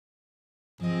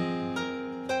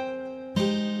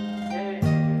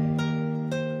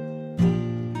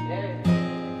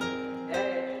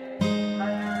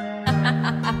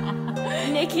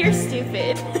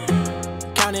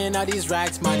all these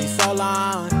racks, money so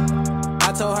long.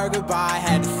 I told her goodbye,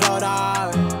 had to float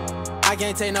off. I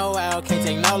can't take no L, can't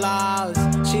take no loss.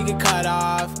 She get cut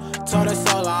off, told her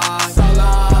so long,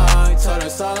 told her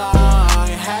so long.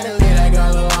 Had to leave that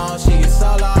girl alone, she get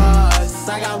so lost.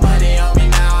 I got money on me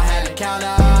now, had to count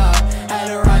up, had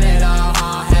to run it up,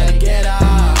 had to get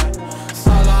up.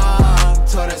 So long,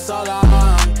 told her so long.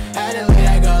 Had to leave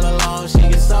that girl alone, she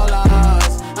get so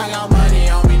lost. I got money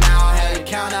on me now, had to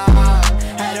count up,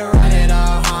 had to run it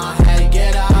up, had to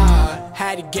get up,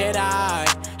 had to get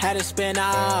out, had to spin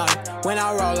up. When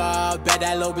I roll up, bet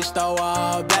that little bitch throw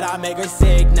up, bet I make her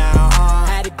sick now,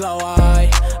 had to glow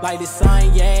up like the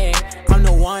sun, yeah. I'm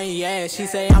the one, yeah. She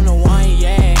say I'm the one,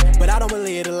 yeah. But I don't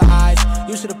believe the lies.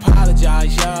 You should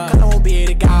apologize, yeah. Cause I won't be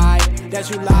the guy that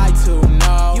you lied to,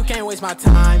 no. You can't waste my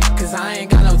time, cause I ain't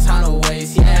got no time to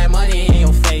waste, yeah. Money in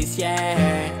your face,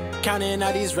 yeah. Counting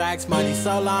all these racks, money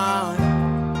so long.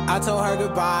 I told her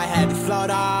goodbye, had to float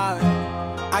off.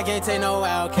 I can't take no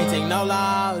L, can't take no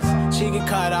loss. She get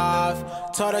cut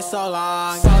off, told her so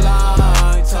long,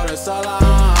 told her so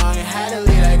long. Had to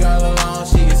leave that girl alone,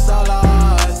 she get so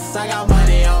lost. I got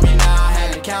money on me now,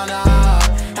 had to count up,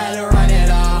 had to run it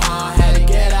up, had to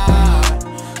get up.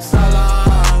 So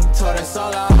long, told her so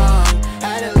long.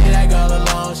 Had to leave that girl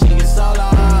alone, she get so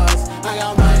lost. I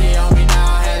got money on me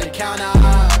now, had to count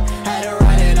up, had to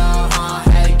run it up,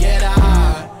 had to get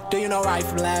up. Do you know right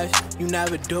from left? You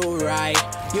never do right.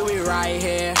 You be right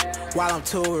here while I'm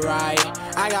too right.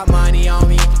 I got money on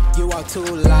me, you walk too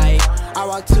light. I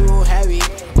walk too heavy,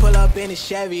 pull up in a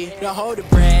Chevy to hold the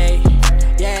brake.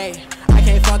 Yeah, I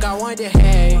can't fuck, I want the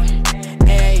hay.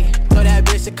 Hey, told that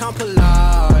bitch to come pull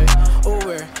up.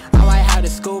 Uber, I might have the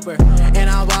scooper, and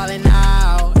I'm ballin'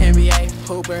 out, NBA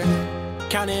hooper.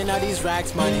 Counting all these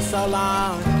racks, money so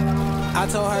long. I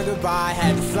told her goodbye,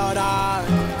 had to float off.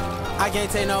 I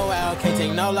can't take no L, can't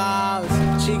take no loss.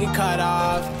 She get cut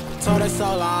off, told her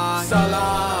so long, told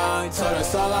her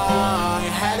so long.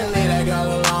 Had to leave that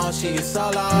girl alone, she get so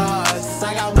lost.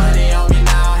 I got money on me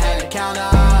now, had to count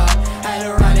up.